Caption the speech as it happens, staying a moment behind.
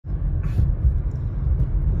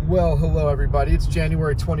Well, hello everybody. It's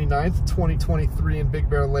January 29th, 2023 in Big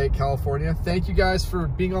Bear Lake, California. Thank you guys for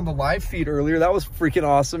being on the live feed earlier. That was freaking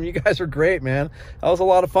awesome. You guys are great, man. That was a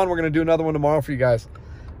lot of fun. We're going to do another one tomorrow for you guys.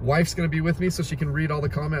 Wife's going to be with me so she can read all the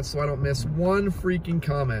comments so I don't miss one freaking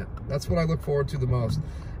comment. That's what I look forward to the most.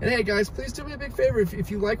 And hey guys, please do me a big favor.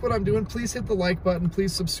 If you like what I'm doing, please hit the like button.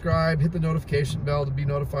 Please subscribe. Hit the notification bell to be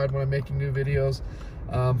notified when I'm making new videos.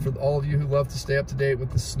 For all of you who love to stay up to date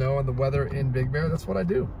with the snow and the weather in Big Bear, that's what I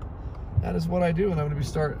do. That is what I do, and I'm going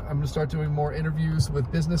to start doing more interviews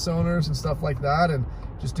with business owners and stuff like that, and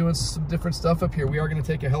just doing some different stuff up here. We are going to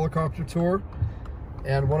take a helicopter tour,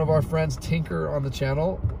 and one of our friends, Tinker, on the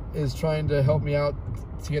channel, is trying to help me out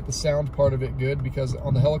to get the sound part of it good, because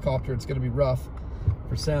on the helicopter it's going to be rough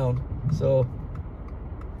for sound. So,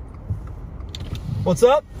 what's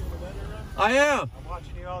up? I am. I'm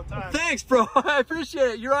watching you all the time. Thanks, bro. I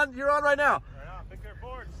appreciate it. You're on right now. Right on. Pick their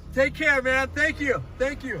boards. Take care, man. Thank you.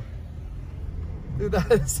 Thank you. Dude,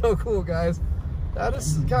 that is so cool, guys. That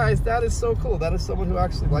is so cool. That is someone who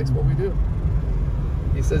actually likes what we do.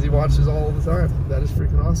 He says he watches all the time. That is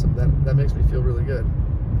freaking awesome. That makes me feel really good.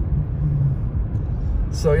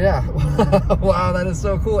 So yeah, wow, that is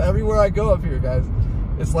so cool. Everywhere I go up here, guys,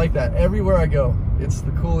 it's like that. Everywhere I go, it's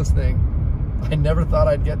the coolest thing. I never thought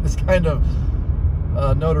I'd get this kind of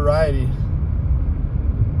notoriety.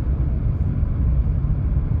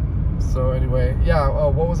 So anyway, yeah,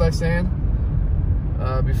 what was I saying?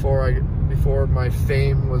 Before my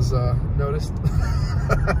fame was noticed.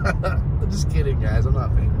 I'm just kidding, guys. I'm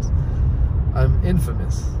not famous. I'm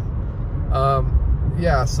infamous.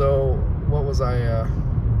 Yeah. So what was I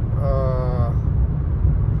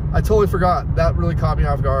totally forgot. That really caught me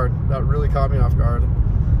off guard.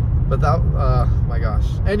 But that, my gosh.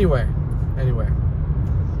 Anyway.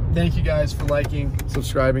 Thank you guys for liking,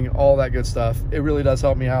 subscribing, all that good stuff. It really does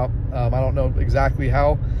help me out. I don't know exactly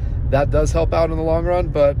how that does help out in the long run,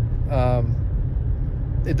 but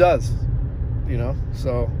it does, you know.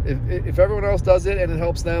 So if everyone else does it and it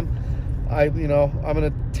helps them, I'm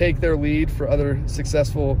gonna take their lead for other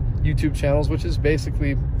successful YouTube channels, which is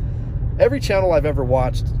basically every channel I've ever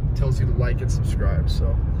watched tells you to like and subscribe.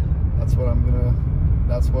 So that's what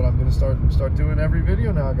I'm gonna start doing every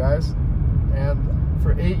video now, guys. And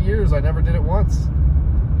for 8 years I never did it once.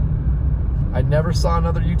 I never saw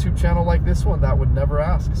another YouTube channel like this one that would never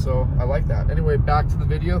ask, so I like that. Anyway, back to the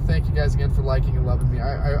video. Thank you guys again for liking and loving me.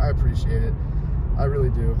 I appreciate it. I really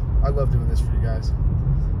do. I love doing this for you guys.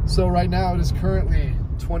 So right now it is currently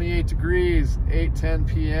 28 degrees, 8:10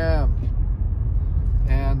 p.m.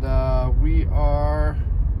 And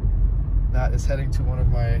that is heading to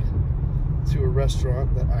a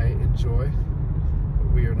restaurant that I enjoy.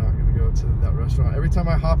 We are not going to go to that restaurant. Every time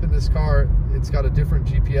I hop in this car, it's got a different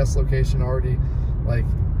GPS location already, like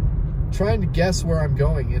trying to guess where I'm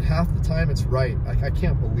going, and half the time it's right. Like, I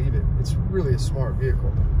can't believe it. It's really a smart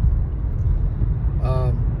vehicle.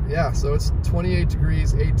 Yeah, so it's 28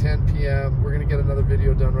 degrees, 8:10 p.m. We're going to get another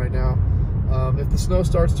video done right now. If the snow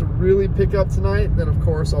starts to really pick up tonight, then of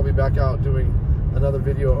course I'll be back out doing another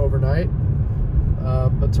video overnight.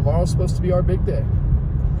 But tomorrow's supposed to be our big day.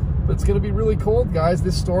 But it's going to be really cold, guys.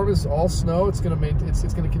 This storm is all snow. It's going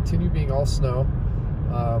to continue being all snow.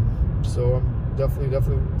 So I'm definitely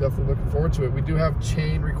looking forward to it. We do have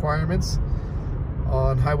chain requirements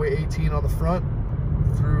on Highway 18 on the front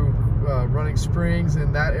through Running Springs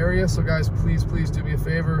in that area. So guys, please do me a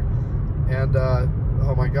favor. And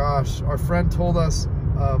oh my gosh, our friend told us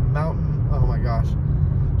mountain. Oh my gosh,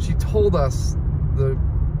 she told us the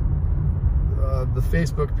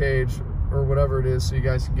Facebook page or whatever it is, so you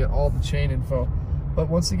guys can get all the chain info. But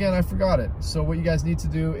once again, I forgot it. So what you guys need to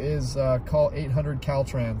do is call 800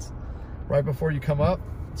 Caltrans right before you come up.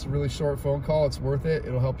 It's a really short phone call. It's worth it.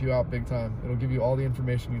 It'll help you out big time. It'll give you all the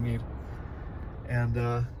information you need. And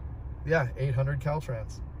yeah, 800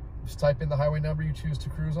 Caltrans. Just type in the highway number you choose to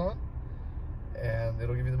cruise on, and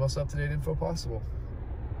it'll give you the most up-to-date info possible.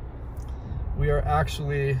 We are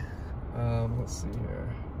actually, let's see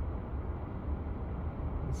here.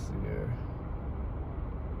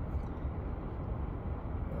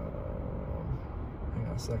 Hang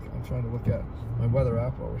on a second. I'm trying to look at my weather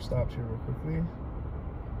app while we're stopped here real quickly.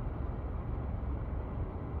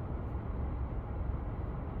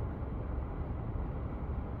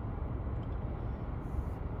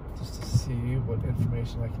 Just to see what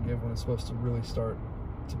information I can give when it's supposed to really start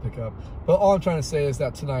to pick up. But all I'm trying to say is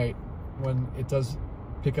that tonight, when it does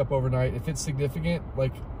pick up overnight, if it's significant,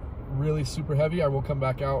 like really super heavy, I will come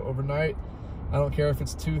back out overnight. I don't care if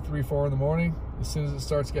it's 2, 3, 4 in the morning. As soon as it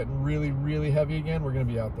starts getting really heavy again, we're going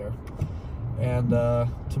to be out there. And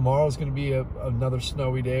tomorrow's going to be another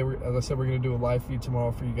snowy day. As I said, we're going to do a live feed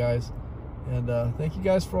tomorrow for you guys. And thank you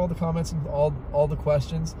guys for all the comments and all the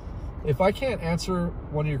questions. If I can't answer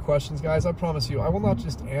one of your questions, guys, I promise you, I will not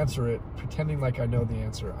just answer it pretending like I know the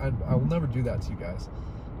answer. I will never do that to you guys.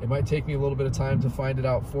 It might take me a little bit of time to find it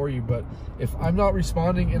out for you, but if I'm not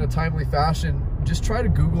responding in a timely fashion, just try to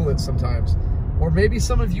Google it sometimes. Or maybe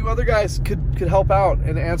some of you other guys could help out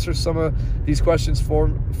and answer some of these questions for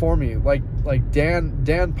me. Like Dan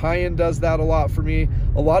Pyan does that a lot for me.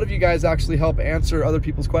 A lot of you guys actually help answer other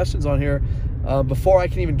people's questions on here before I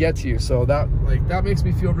can even get to you. So that makes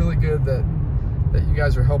me feel really good that you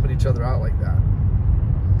guys are helping each other out like that.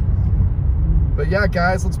 But yeah,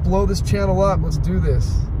 guys, let's blow this channel up. Let's do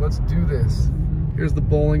this. Let's do this. Here's the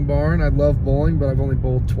bowling barn. I love bowling, but I've only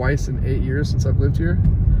bowled twice in 8 years since I've lived here.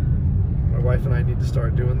 My wife and I need to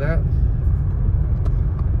start doing that.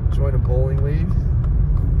 Join a bowling league.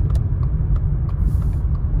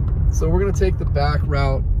 So we're gonna take the back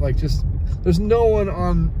route, there's no one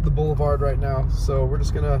on the boulevard right now, so we're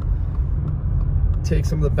just gonna take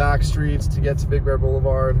some of the back streets to get to Big Bear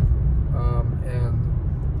Boulevard,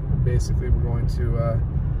 and basically we're going to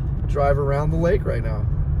drive around the lake right now.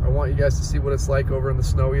 I want you guys to see what it's like over in the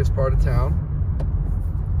snowiest part of town.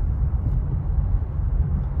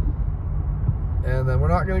 And then we're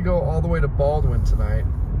not going to go all the way to Baldwin tonight.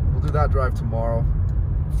 We'll do that drive tomorrow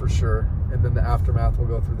for sure. And then the aftermath will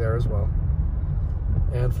go through there as well.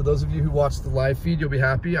 And for those of you who watched the live feed, you'll be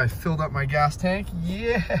happy. I filled up my gas tank.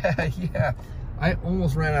 Yeah. I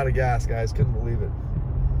almost ran out of gas, guys. Couldn't believe it.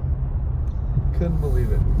 Couldn't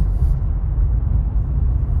believe it.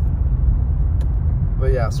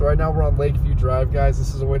 But yeah, so right now we're on Lakeview Drive, guys.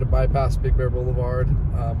 This is a way to bypass Big Bear Boulevard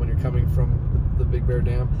when you're coming from the Big Bear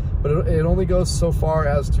Dam. But it only goes so far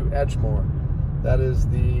as to Edgemore. That is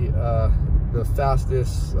the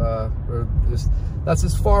fastest, that's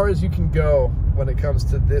as far as you can go when it comes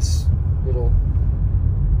to this little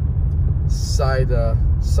side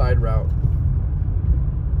route.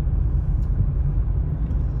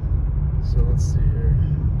 So let's see here.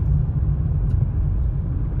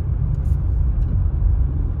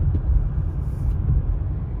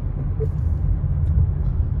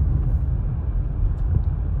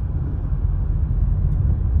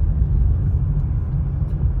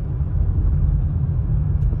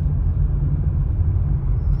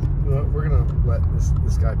 We're gonna let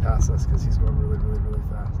this guy pass us because he's going really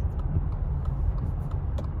fast.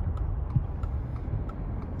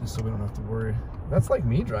 Just so we don't have to worry. That's like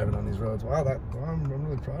me driving on these roads. Wow, I'm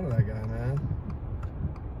really proud of that guy, man.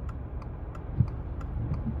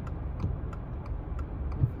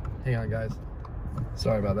 Hang on, guys.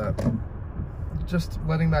 Sorry about that. Just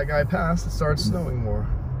letting that guy pass, it started snowing more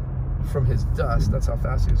from his dust. That's how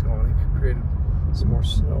fast he was going. He created some more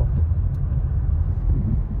snow.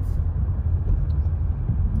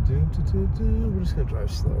 We're just gonna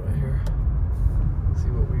drive slow right here. See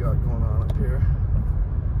what we got going on up here.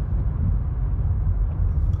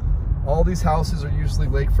 All these houses are usually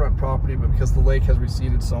lakefront property, but because the lake has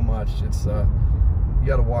receded so much, it's you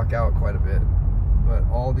got to walk out quite a bit. But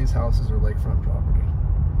all these houses are lakefront property.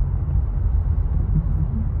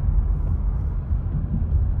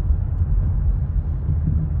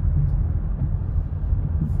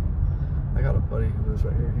 I got a buddy who lives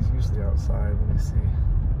right here. He's usually outside. Let me see.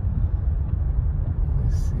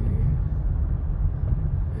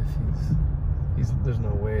 If he's there's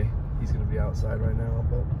no way he's gonna be outside right now,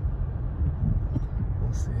 but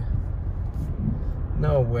we'll see.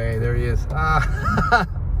 No way, there he is.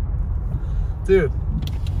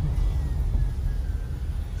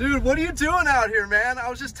 Dude, what are you doing out here, man? I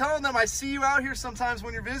was just telling them I see you out here sometimes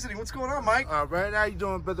when you're visiting. What's going on, Mike? All right, how you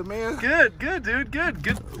doing, brother man? Good, dude, good.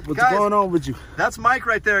 What's guys, going on with you? That's Mike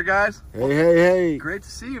right there, guys. Hey. Great to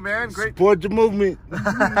see you, man. Great. Support the movement.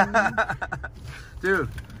 Dude,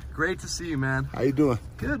 great to see you, man. How you doing?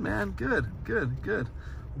 Good, man. Good.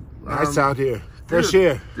 Nice out here. Fresh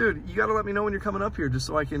air. Dude, you got to let me know when you're coming up here just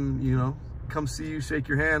so I can, come see you, shake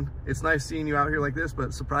your hand. It's nice seeing you out here like this,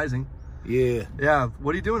 but surprising. Yeah.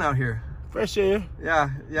 What are you doing out here? Fresh air. Yeah.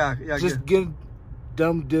 Just getting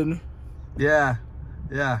done with dinner. Yeah,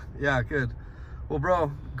 good. Well,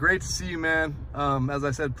 bro, great to see you, man. As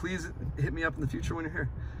I said, please hit me up in the future when you're here.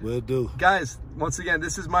 Will do. Guys, once again,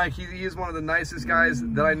 this is Mike. He is one of the nicest guys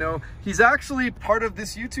that I know. He's actually part of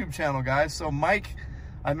this YouTube channel, guys. So Mike,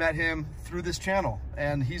 I met him through this channel,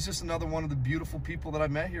 and he's just another one of the beautiful people that I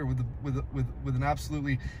met here with an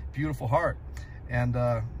absolutely beautiful heart. And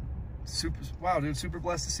wow, dude, super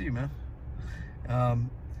blessed to see you, man.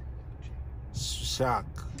 Shock.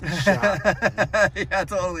 Yeah,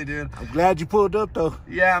 totally, dude. I'm glad you pulled up though.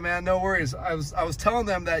 Yeah, man, no worries. I was telling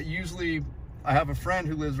them that usually I have a friend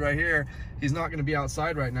who lives right here. He's not going to be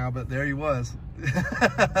outside right now, but there he was.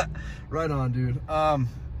 Right on, dude. All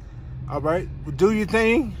right, well, do your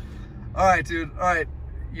thing. All right, dude. All right.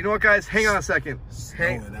 You know what, guys? Hang on a second.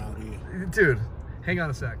 Snowing out here. Dude, hang on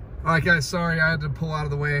a sec. All right, guys. Sorry, I had to pull out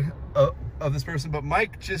of the way of this person, but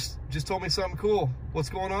Mike just told me something cool. What's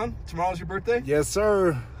going on? Tomorrow's your birthday? Yes,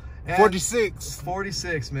 sir. And 46.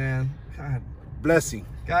 46, man. God. Blessing.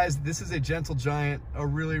 Guys, this is a gentle giant, a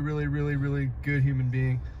really, really, really, really good human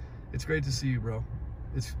being. It's great to see you, bro.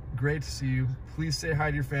 It's great to see you. Please say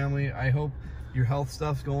hi to your family. I hope your health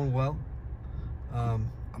stuff's going well. I'm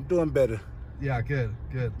doing better. Yeah, good,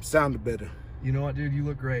 good. Sounding better. You know what, dude? You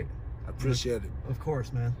look great. I appreciate it. Of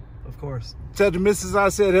course, man. Of course. Tell the missus I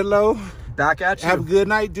said hello. Back at you. Have a good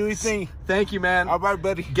night. Do your thing. Thank you, man. All right,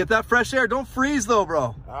 buddy. Get that fresh air. Don't freeze, though,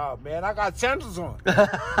 bro. Oh, man, I got sandals on.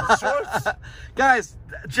 Shorts. Guys,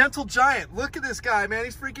 gentle giant. Look at this guy, man.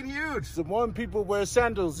 He's freaking huge. Some one people wear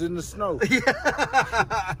sandals in the snow. Yeah.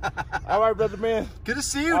 All right, brother, man. Good to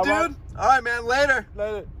see you, All dude. right. All right, man. Later.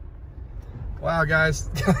 Later. Wow, guys,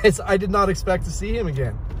 I did not expect to see him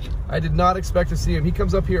again. I did not expect to see him. He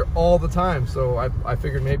comes up here all the time, so I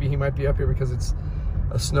figured maybe he might be up here because it's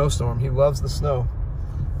a snowstorm. He loves the snow.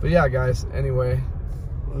 But yeah, guys, anyway,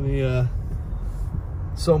 let me,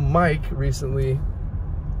 so Mike recently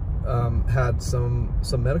had some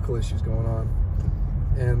medical issues going on,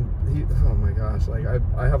 and he, oh my gosh, like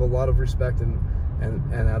I have a lot of respect and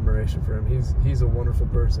admiration for him. He's a wonderful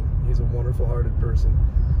person. He's a wonderful hearted person.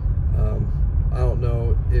 I don't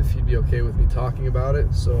know if he'd be okay with me talking about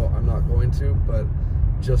it, so I'm not going to, but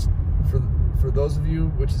just for those of you,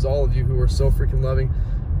 which is all of you who are so freaking loving,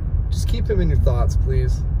 just keep him in your thoughts,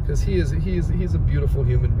 please, because he's a beautiful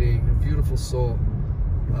human being, a beautiful soul.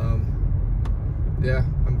 Yeah,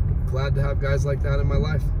 I'm glad to have guys like that in my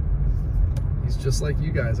life. He's just like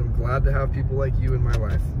you guys. I'm glad to have people like you in my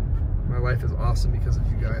life. My life is awesome because of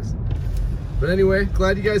you guys. But anyway,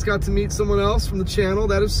 glad you guys got to meet someone else from the channel.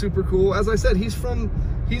 That is super cool. As I said, he's one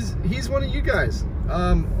of you guys.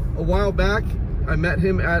 A while back, I met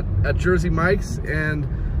him at Jersey Mike's, and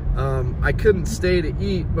I couldn't stay to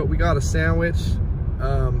eat, but we got a sandwich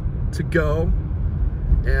to go.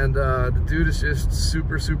 And the dude is just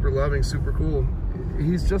super, super loving, super cool.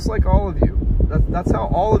 He's just like all of you. That's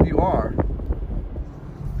how all of you are.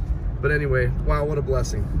 But anyway, wow, what a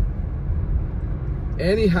blessing.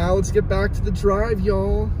 Anyhow, let's get back to the drive,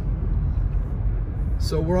 y'all.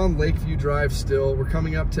 So we're on Lakeview Drive still. We're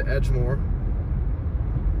coming up to Edgemore.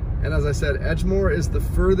 And as I said, Edgemore is the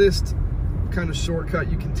furthest kind of shortcut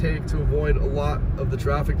you can take to avoid a lot of the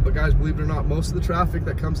traffic. But guys, believe it or not, most of the traffic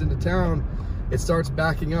that comes into town, it starts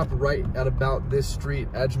backing up right at about this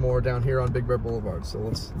street, Edgemore, down here on Big Bear Boulevard. So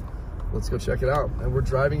let's go check it out. And we're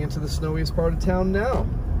driving into the snowiest part of town now.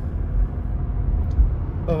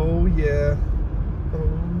 Oh yeah. Oh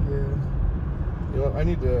yeah. You know what? I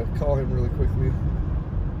need to call him really quickly.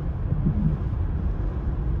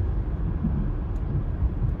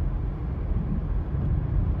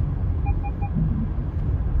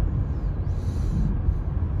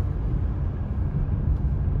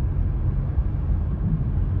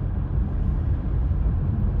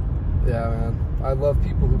 Yeah, man. I love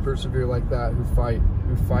people who persevere like that, who fight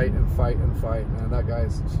and fight and fight. Man, that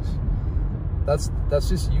guy's just, that's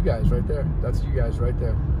just you guys right there. That's you guys right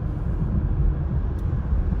there.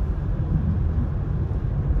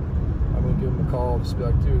 I'm gonna give him a call, just be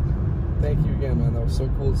like, dude, thank you again, man. That was so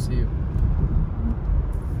cool to see you.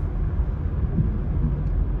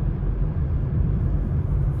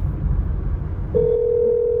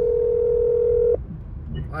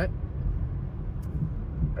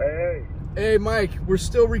 Hey, Mike, we're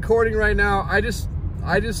still recording right now. I just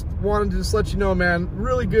wanted to just let you know, man,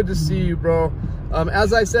 really good to see you, bro.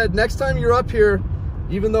 As I said, next time you're up here,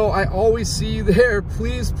 even though I always see you there,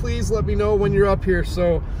 please let me know when you're up here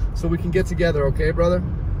so we can get together, okay, brother?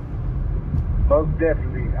 Most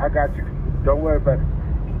definitely. I got you. Don't worry about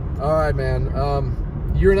it. All right,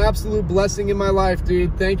 man. You're an absolute blessing in my life,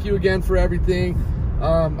 dude. Thank you again for everything.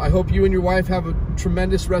 I hope you and your wife have a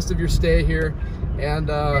tremendous rest of your stay here. And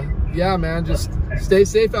yeah, man, just stay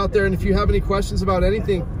safe out there. And if you have any questions about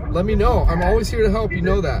anything, let me know. I'm always here to help. You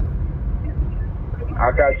know that.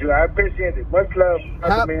 I got you. I appreciate it. Much love,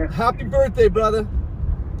 man. Happy birthday, brother.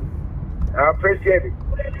 I appreciate it.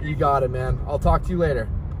 You got it, man. I'll talk to you later.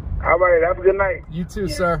 All right. Have a good night. You too,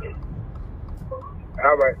 sir.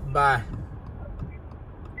 All right. Bye.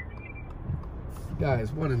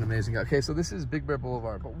 Guys, what an amazing guy. Okay, so this is Big Bear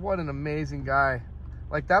Boulevard, but what an amazing guy.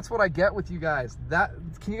 Like, that's what I get with you guys.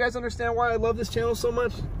 Can you guys understand why I love this channel so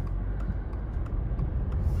much?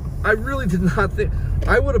 I really did not think,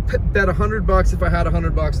 I would have bet $100 if I had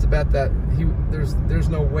 $100 to bet that there's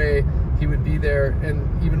no way he would be there,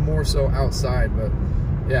 and even more so outside. But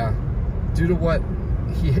yeah, due to what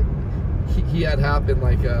he had happened,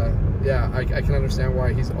 like, yeah, I can understand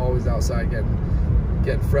why he's always outside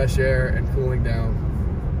getting fresh air and cooling down.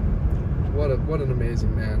 What an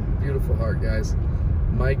amazing man. Beautiful heart, guys.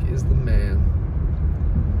 Mike is the man.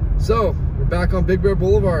 So, we're back on Big Bear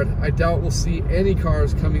Boulevard. I doubt we'll see any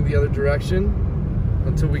cars coming the other direction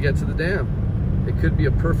until we get to the dam. It could be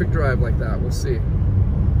a perfect drive like that. We'll see.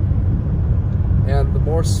 And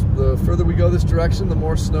the further we go this direction, the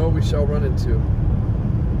more snow we shall run into.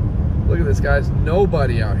 Look at this, guys.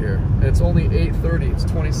 Nobody out here. And it's only 8:30. It's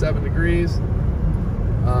 27 degrees.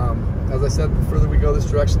 As I said, the further we go this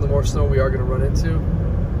direction, the more snow we are going to run into.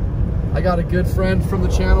 I got a good friend from the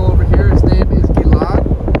channel over here. His name is Gilad.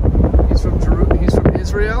 He's from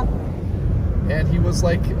Israel, and he was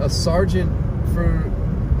like a sergeant for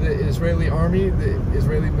the Israeli army, the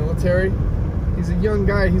Israeli military. He's a young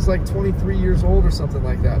guy. He's like 23 years old or something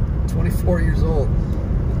like that. 24 years old.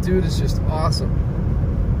 The dude is just awesome.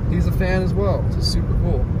 He's a fan as well, which is super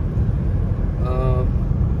cool.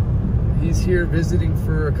 He's here visiting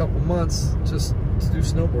for a couple months just to do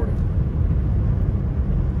snowboarding.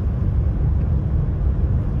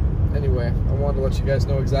 Anyway, I wanted to let you guys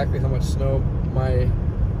know exactly how much snow my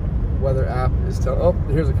weather app is telling. Oh,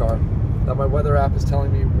 here's a car. That my weather app is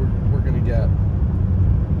telling me we're gonna get.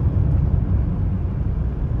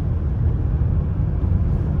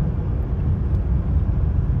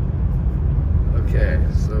 Okay,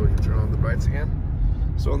 so we can turn on the brights again.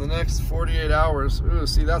 So in the next 48 hours, ooh,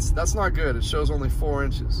 see, that's not good. It shows only 4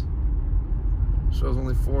 inches. It shows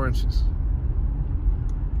only 4 inches.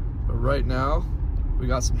 But right now, we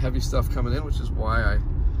got some heavy stuff coming in, which is why I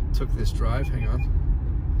took this drive. Hang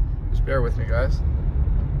on. Just bear with me, guys.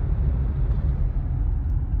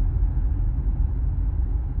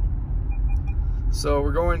 So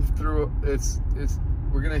we're going through,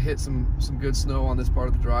 we're gonna hit some good snow on this part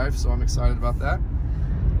of the drive, so I'm excited about that.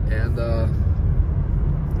 And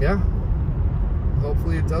yeah,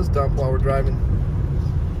 hopefully it does dump while we're driving.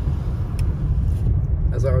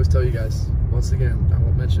 As I always tell you guys, once again, I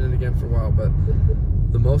won't mention it again for a while, but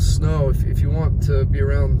the most snow, if you want to be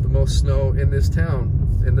around the most snow in this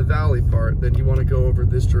town, in the valley part, then you want to go over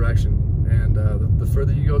this direction. And the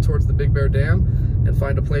further you go towards the Big Bear Dam and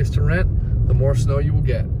find a place to rent, the more snow you will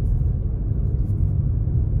get.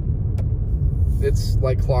 It's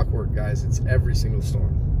like clockwork, guys. It's every single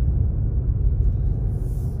storm.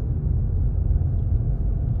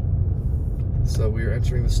 So we are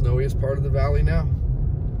entering the snowiest part of the valley now.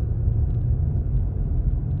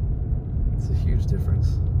 It's a huge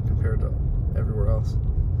difference compared to everywhere else.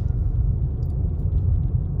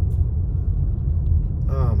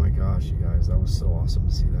 Oh my gosh, you guys, that was so awesome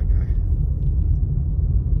to see that guy.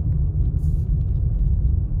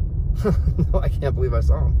 No, I can't believe I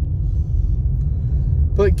saw him.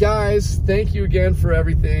 But guys, thank you again for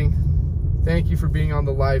everything. Thank you for being on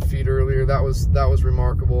the live feed earlier. That was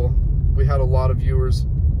remarkable. We had a lot of viewers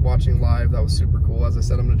watching live. That was super cool. As I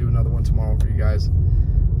said, I'm gonna do another one tomorrow for you guys.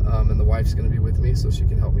 And the wife's gonna be with me so she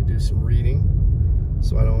can help me do some reading,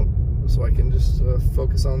 so I can just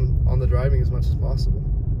focus on the driving as much as possible.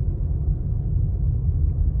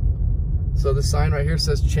 So the sign right here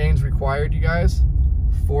says chains required, you guys.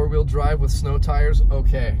 4-wheel drive with snow tires,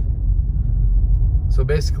 okay. So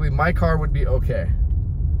basically my car would be okay.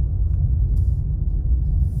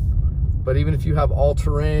 But even if you have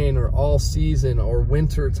all-terrain or all-season or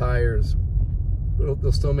winter tires,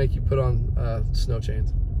 they'll still make you put on snow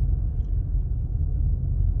chains.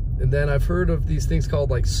 And then I've heard of these things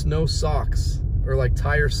called like snow socks or like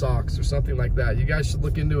tire socks or something like that. You guys should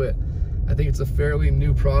look into it. I think it's a fairly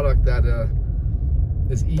new product that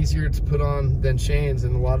is easier to put on than chains,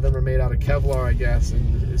 and a lot of them are made out of Kevlar, I guess.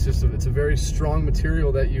 And it's just it's a very strong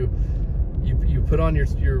material that you put on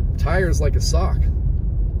your tires like a sock.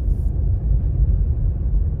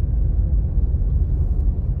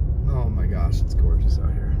 Oh my gosh, it's gorgeous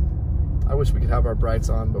out here. I wish we could have our brights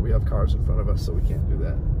on, but we have cars in front of us, so we can't do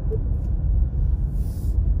that.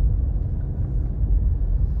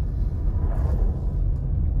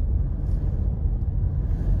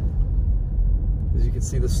 As you can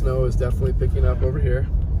see, the snow is definitely picking up over here.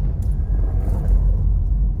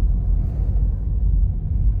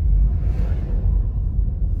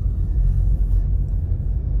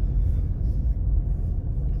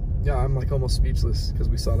 Yeah, I'm like almost speechless because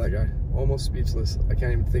we saw that guy. Almost speechless. I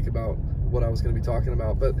can't even think about what I was going to be talking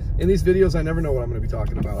about. But in these videos, I never know what I'm going to be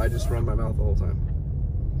talking about. I just run my mouth the whole time.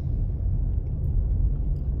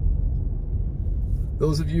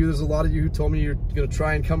 Those of you, there's a lot of you who told me you're going to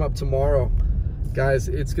try and come up tomorrow. Guys,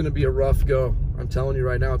 it's going to be a rough go. I'm telling you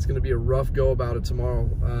right now, it's going to be a rough go about it tomorrow.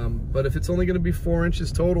 But if it's only going to be 4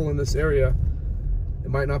 inches total in this area, it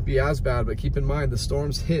might not be as bad. But keep in mind, the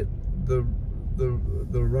storms hit the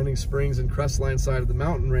Running Springs and Crestline side of the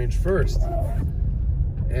mountain range first.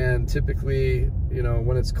 And typically, you know,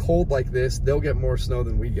 when it's cold like this, they'll get more snow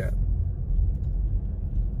than we get.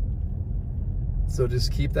 So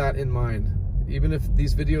just keep that in mind. Even if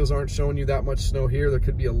these videos aren't showing you that much snow here, there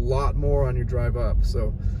could be a lot more on your drive up.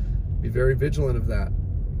 So be very vigilant of that.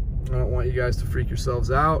 I don't want you guys to freak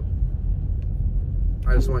yourselves out.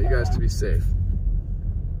 I just want you guys to be safe.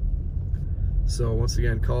 So once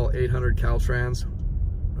again, call 800 Caltrans.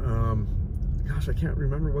 Gosh, I can't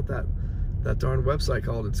remember what that darn website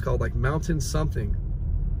called. It's called like Mountain something.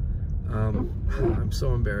 I'm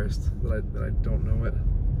so embarrassed that I don't know it.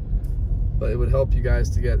 But it would help you guys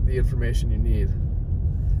to get the information you need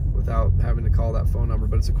without having to call that phone number.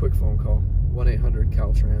 But it's a quick phone call,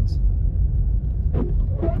 1-800-CALTRANS.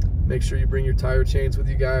 Make sure you bring your tire chains with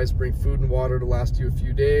you guys. Bring food and water to last you a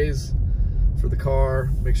few days for the car.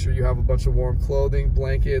 Make sure you have a bunch of warm clothing,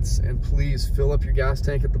 blankets, and please fill up your gas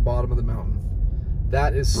tank at the bottom of the mountain.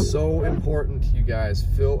 That is so important, you guys.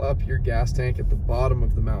 Fill up your gas tank at the bottom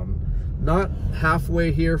of the mountain. Not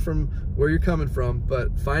halfway here from where you're coming from,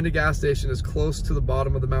 but find a gas station as close to the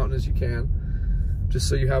bottom of the mountain as you can, just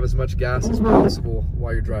so you have as much gas as possible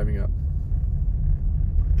while you're driving up.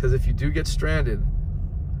 Because if you do get stranded,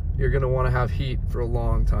 you're going to want to have heat for a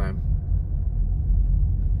long time.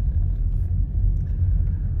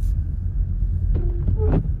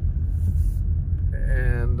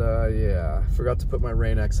 And yeah, I forgot to put my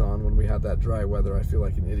Rain-X on when we had that dry weather. I feel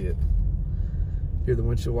like an idiot. Hear the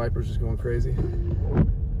windshield wipers just going crazy.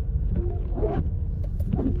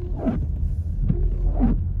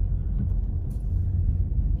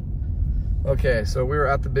 Okay, so we're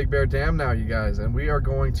at the Big Bear Dam now, you guys, and we are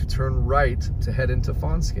going to turn right to head into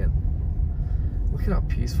Fawnskin. Look at how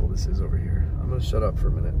peaceful this is over here. I'm gonna shut up for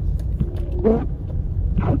a minute.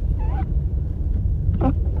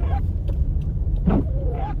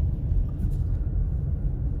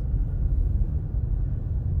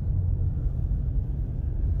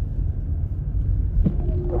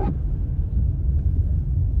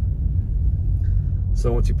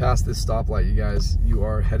 So once you pass this stoplight, you guys, you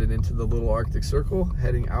are headed into the little Arctic Circle,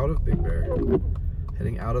 heading out of Big Bear,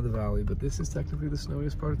 heading out of the valley. But this is technically the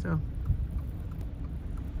snowiest part of town.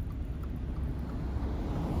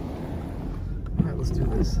 All right, let's do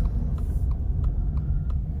this.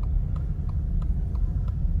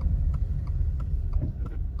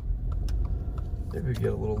 Maybe we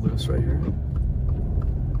get a little loose right here.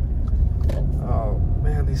 Oh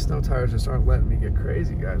man, these snow tires just aren't letting me get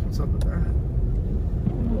crazy, guys. What's up with that?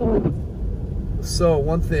 So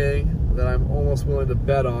one thing that I'm almost willing to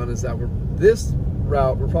bet on is that this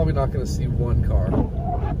route, we're probably not going to see one car.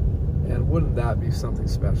 And wouldn't that be something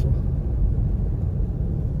special?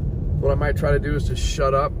 What I might try to do is just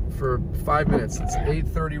shut up for 5 minutes. It's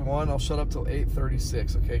 8:31. I'll shut up till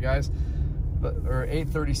 8:36. Okay, guys? Or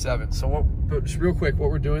 8:37. So but just real quick, what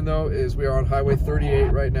we're doing though is we are on Highway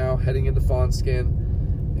 38 right now, heading into Fawnskin.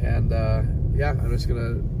 And yeah, I'm just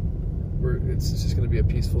gonna. It's just going to be a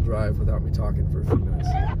peaceful drive without me talking for a few minutes.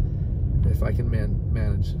 If I can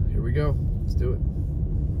manage. Here we go. Let's do it.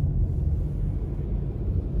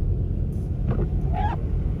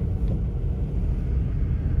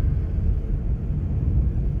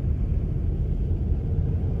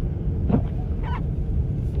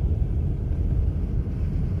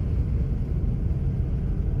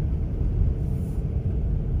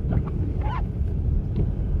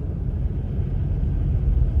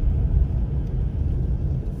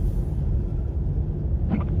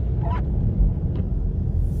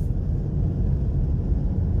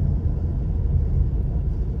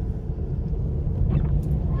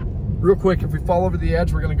 Real quick, if we fall over the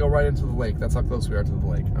edge, we're going to go right into the lake. That's how close we are to the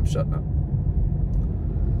lake. I'm shutting up.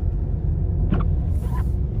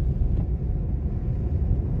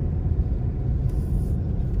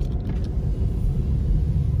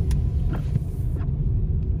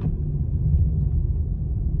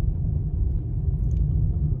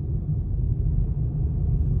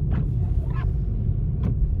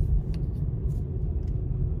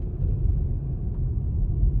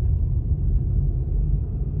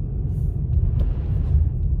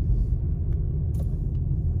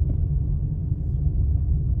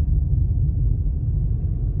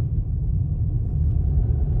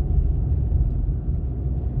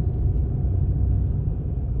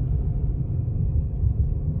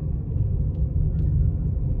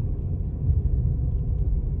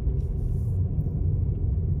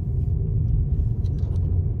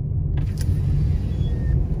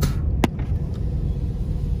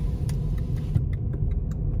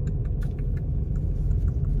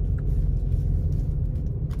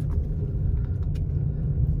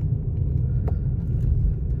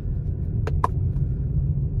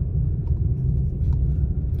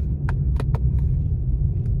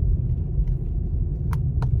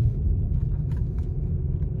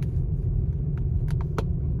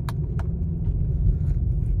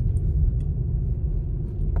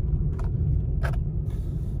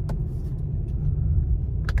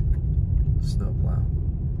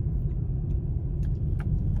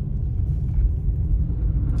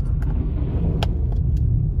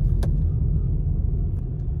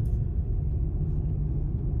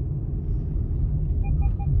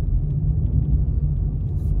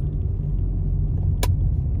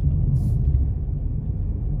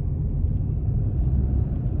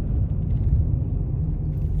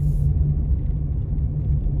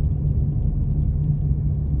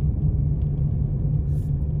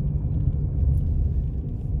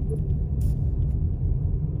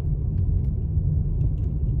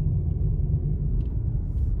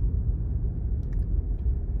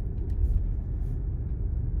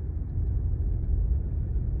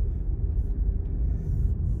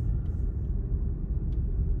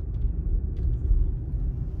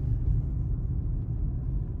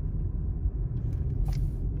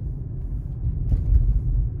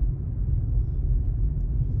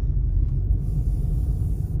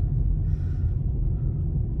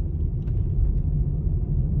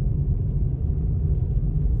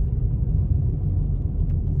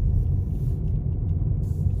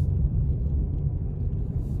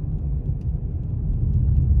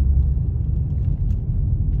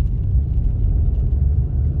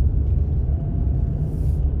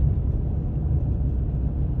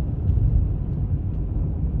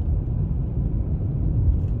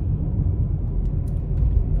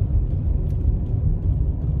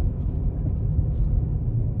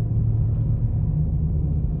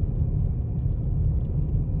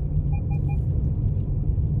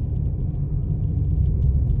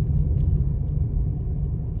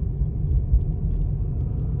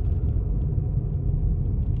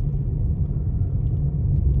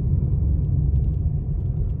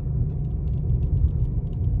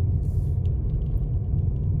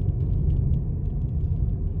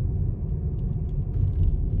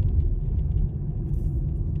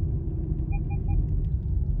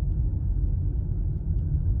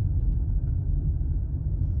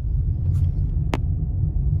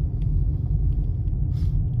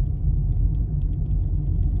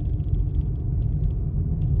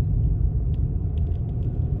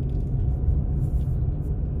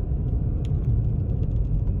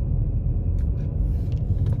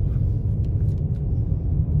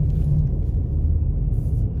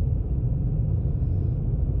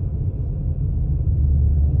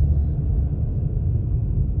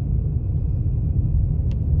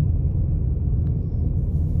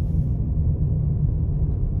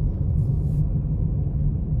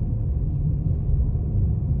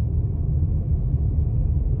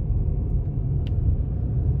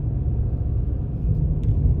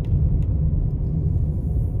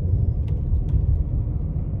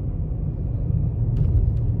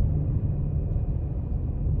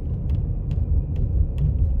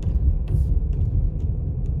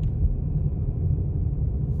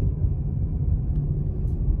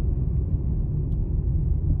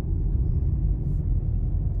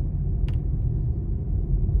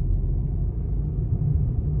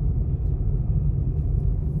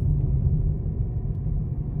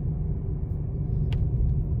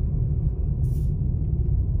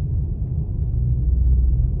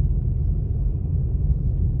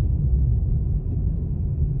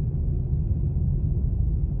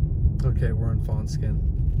 Okay, we're in fawn skin.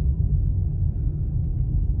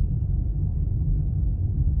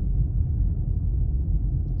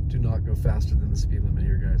 Do not go faster than the speed limit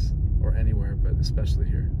here, guys, or anywhere, but especially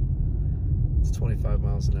here. It's 25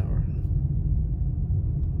 miles an hour.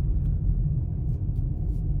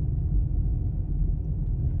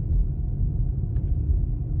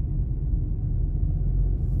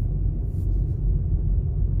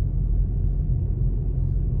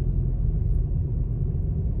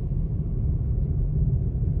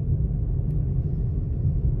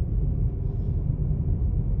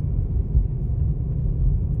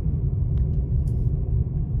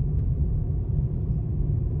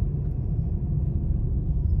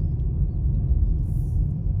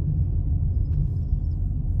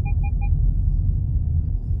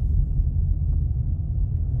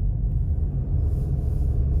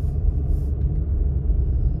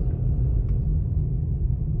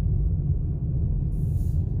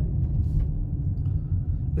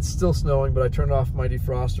 It's still snowing, but I turned off my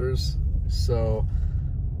defrosters, so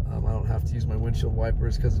I don't have to use my windshield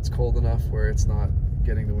wipers because it's cold enough where it's not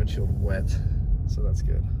getting the windshield wet, so that's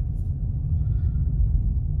good.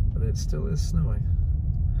 But it still is snowing.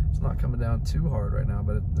 It's not coming down too hard right now,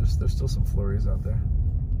 but there's still some flurries out there.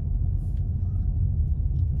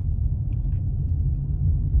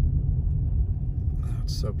 Oh,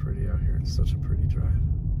 it's so pretty out here. It's such a pretty drive.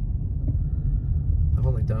 I've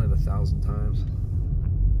only done it 1,000 times.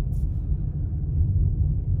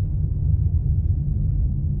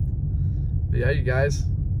 But yeah, you guys,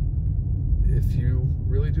 if you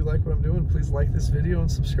really do like what I'm doing, please like this video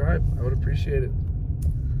and subscribe. I would appreciate it.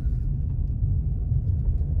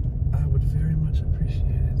 I would very much appreciate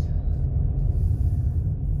it.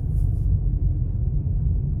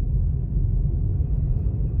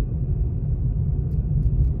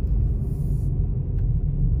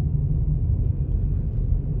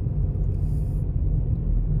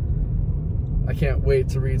 I can't wait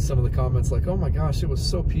to read some of the comments like, oh my gosh, it was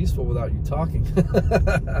so peaceful without you talking.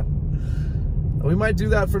 We might do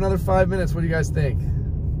that for another 5 minutes. What do you guys think?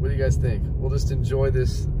 What do you guys think? We'll just enjoy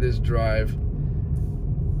this drive.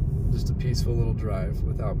 Just a peaceful little drive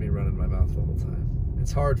without me running my mouth the whole time.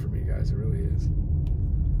 It's hard for me, guys. It really is.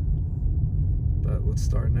 But let's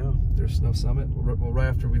start now. There's Snow Summit. Well, right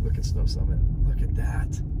after we look at Snow Summit. Look at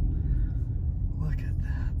that. Look at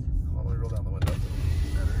that. Hold on, let me roll down the window.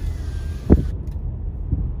 Better.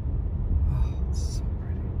 Oh, it's so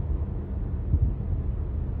pretty.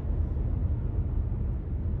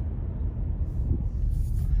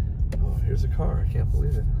 Oh, here's a car. I can't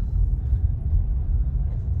believe it.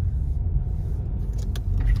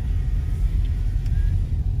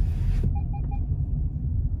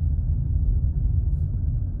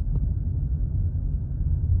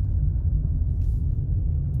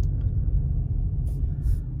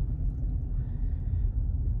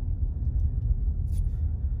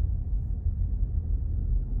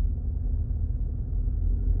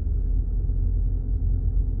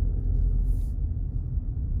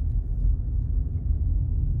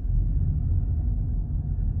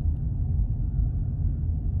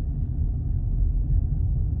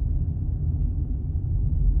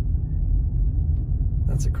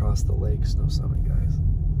 That's across the lake, Snow Summit, guys.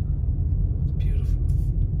 It's beautiful.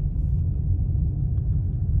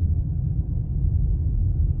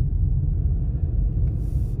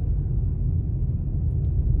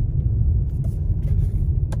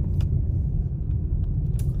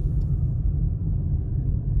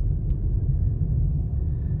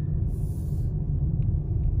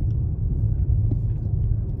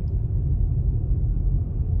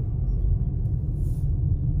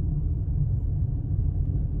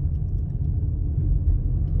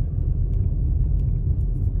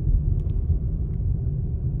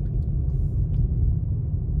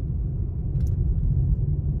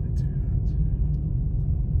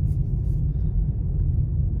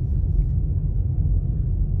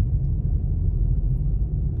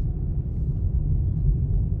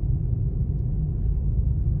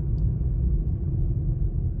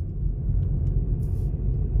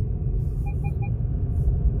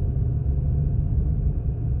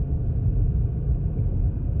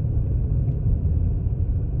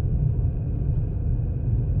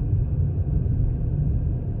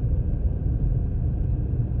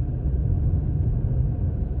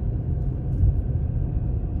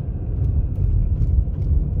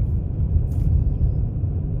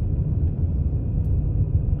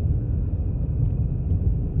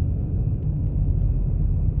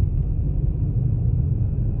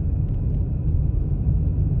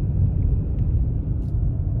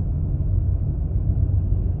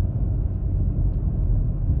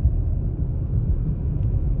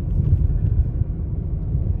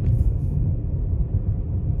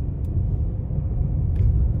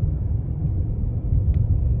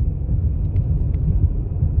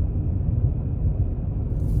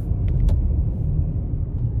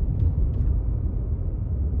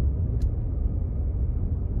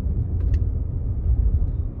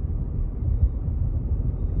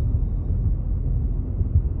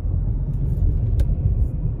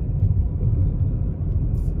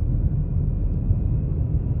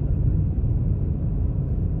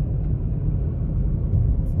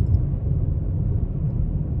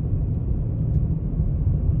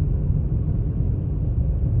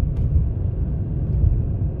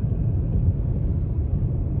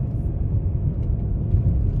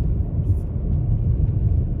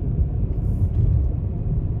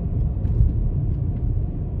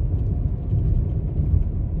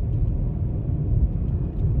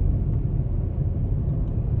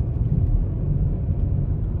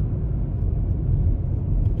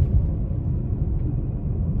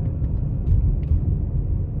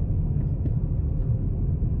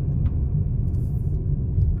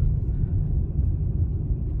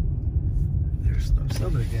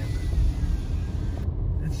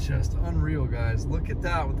 It's just unreal, guys. Look at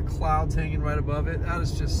that with the clouds hanging right above it. That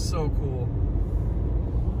is just so cool.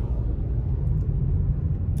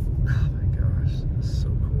 Oh my gosh, that's so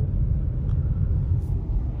cool.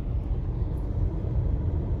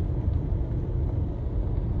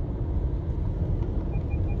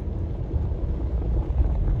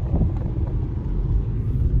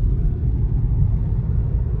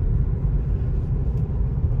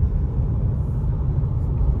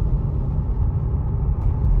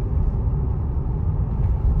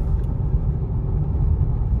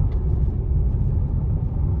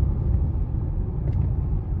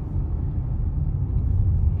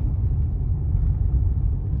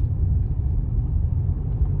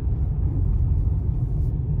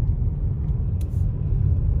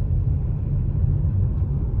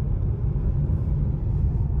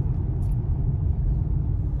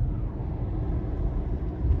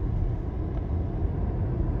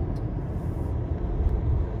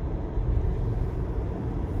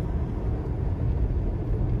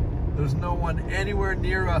 There's no one anywhere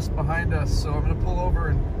near us behind us, so I'm gonna pull over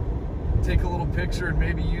and take a little picture and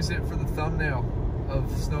maybe use it for the thumbnail of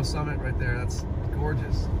Snow Summit right there. That's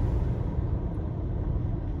gorgeous.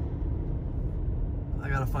 I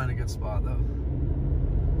gotta find a good spot though.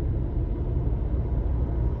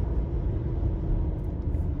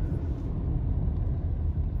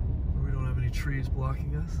 Where we don't have any trees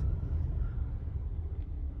blocking us.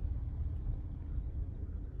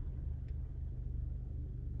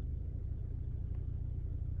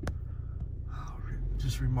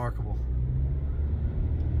 Just remarkable.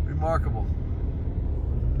 Remarkable.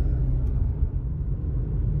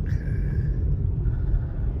 Okay.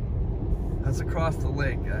 That's across the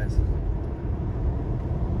lake, guys.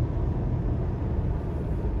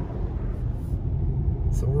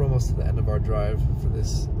 So we're almost to the end of our drive for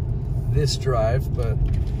this drive, but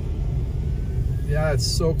yeah, it's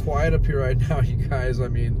so quiet up here right now, you guys. I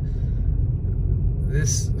mean,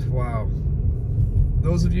 wow.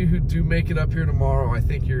 Those of you who do make it up here tomorrow, I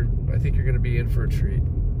think you're going to be in for a treat.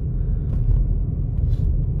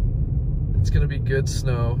 It's going to be good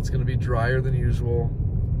snow. It's going to be drier than usual,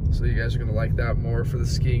 so you guys are going to like that more for the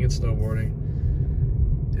skiing and snowboarding.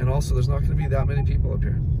 And also, there's not going to be that many people up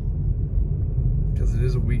here because it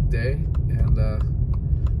is a weekday, and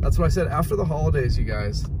that's what I said. After the holidays, you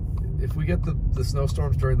guys, if we get the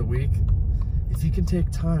snowstorms during the week, if you can take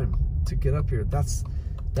time to get up here, that's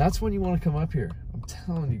when you want to come up here. I'm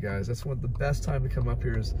telling you guys, that's the best time to come up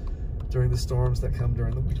here is during the storms that come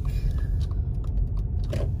during the week.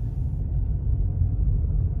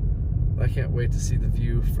 I can't wait to see the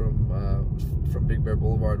view from Big Bear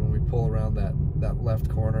Boulevard when we pull around that left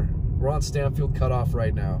corner. We're on Stanfield Cutoff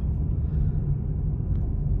right now.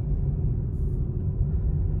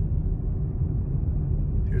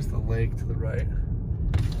 Here's the lake to the right.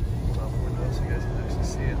 Hold on the window so you guys can actually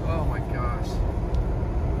see it. Oh my gosh.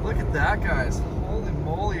 Look at that, guys. Holy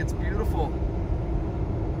moly, it's beautiful.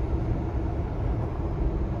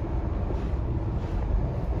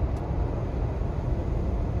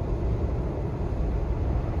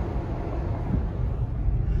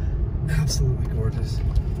 Absolutely gorgeous.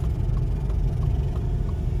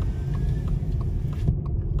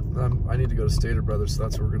 I need to go to Stater Brothers, so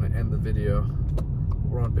that's where we're going to end the video.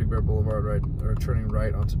 We're on Big Bear Boulevard, turning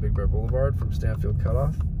right onto Big Bear Boulevard from Stanfield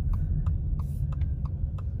Cutoff.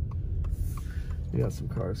 We got some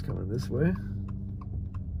cars coming this way.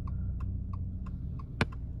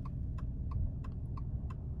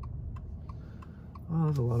 Oh,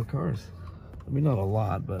 there's a lot of cars. I mean, not a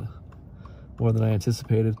lot, but more than I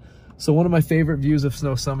anticipated. So one of my favorite views of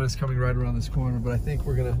Snow Summit is coming right around this corner, but I think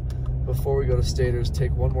we're gonna, before we go to Stater's,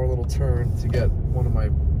 take one more little turn to get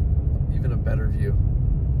even a better view.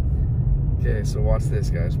 Okay, so watch this,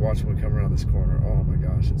 guys. Watch when we come around this corner. Oh my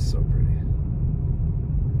gosh, it's so pretty.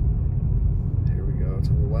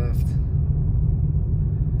 To the left,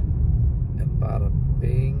 and bada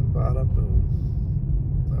bing, bada boom.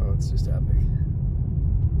 Oh, it's just epic.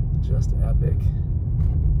 Just epic.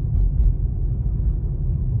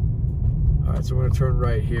 All right, so we're gonna turn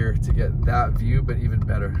right here to get that view, but even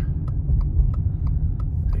better.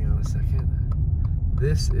 Hang on a second.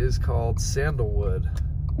 This is called Sandalwood.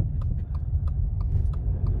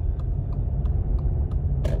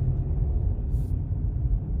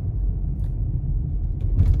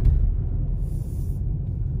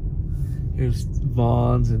 Here's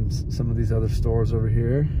Vaughn's and some of these other stores over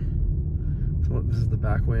here. So this is the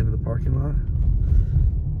back way into the parking lot.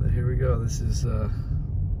 But here we go. This is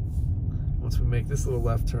once we make this little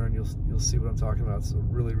left turn, you'll see what I'm talking about. It's a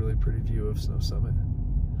really, really pretty view of Snow Summit.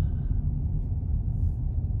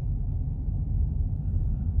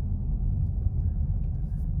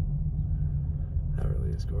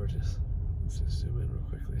 is gorgeous. Let's just zoom in real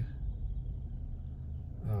quickly.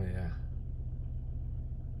 Oh yeah.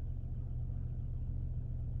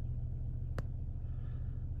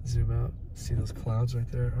 Zoom out, see those clouds right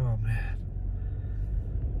there? Oh man.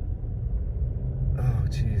 Oh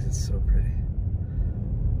geez, it's so pretty.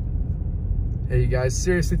 Hey you guys,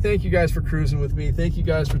 seriously, thank you guys for cruising with me. Thank you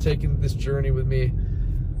guys for taking this journey with me.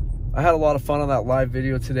 I had a lot of fun on that live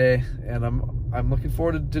video today, and I'm looking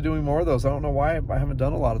forward to doing more of those. I don't know why I haven't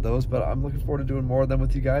done a lot of those, but I'm looking forward to doing more of them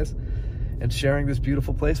with you guys and sharing this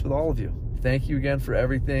beautiful place with all of you. Thank you again for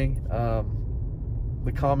everything.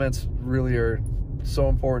 The comments really are so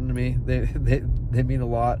important to me. They mean a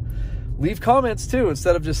lot. Leave comments too,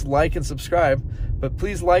 instead of just like and subscribe. But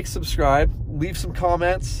please like, subscribe, leave some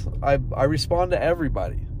comments. I respond to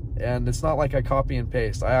everybody, and it's not like I copy and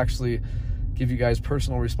paste. I actually give you guys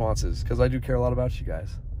personal responses because I do care a lot about you guys.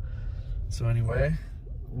 So anyway,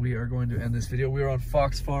 we are going to end this video. We are on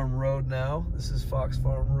Fox Farm Road now. This is Fox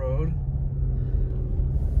Farm Road.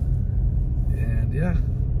 And yeah,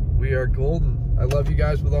 we are golden. I love you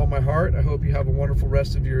guys with all my heart. I hope you have a wonderful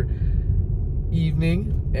rest of your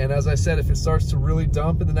evening. And as I said, if it starts to really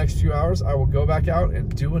dump in the next few hours, I will go back out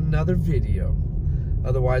and do another video.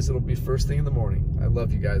 Otherwise, it'll be first thing in the morning. I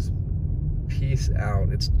love you guys. Peace out.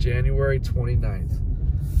 It's January 29th,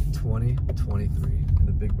 2023 in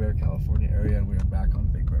the Big Bear, California area, and we are back on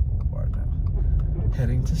Big Bear Boulevard now.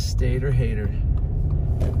 Heading to State or Hater.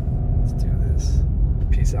 Let's do this.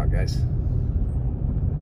 Peace out, guys.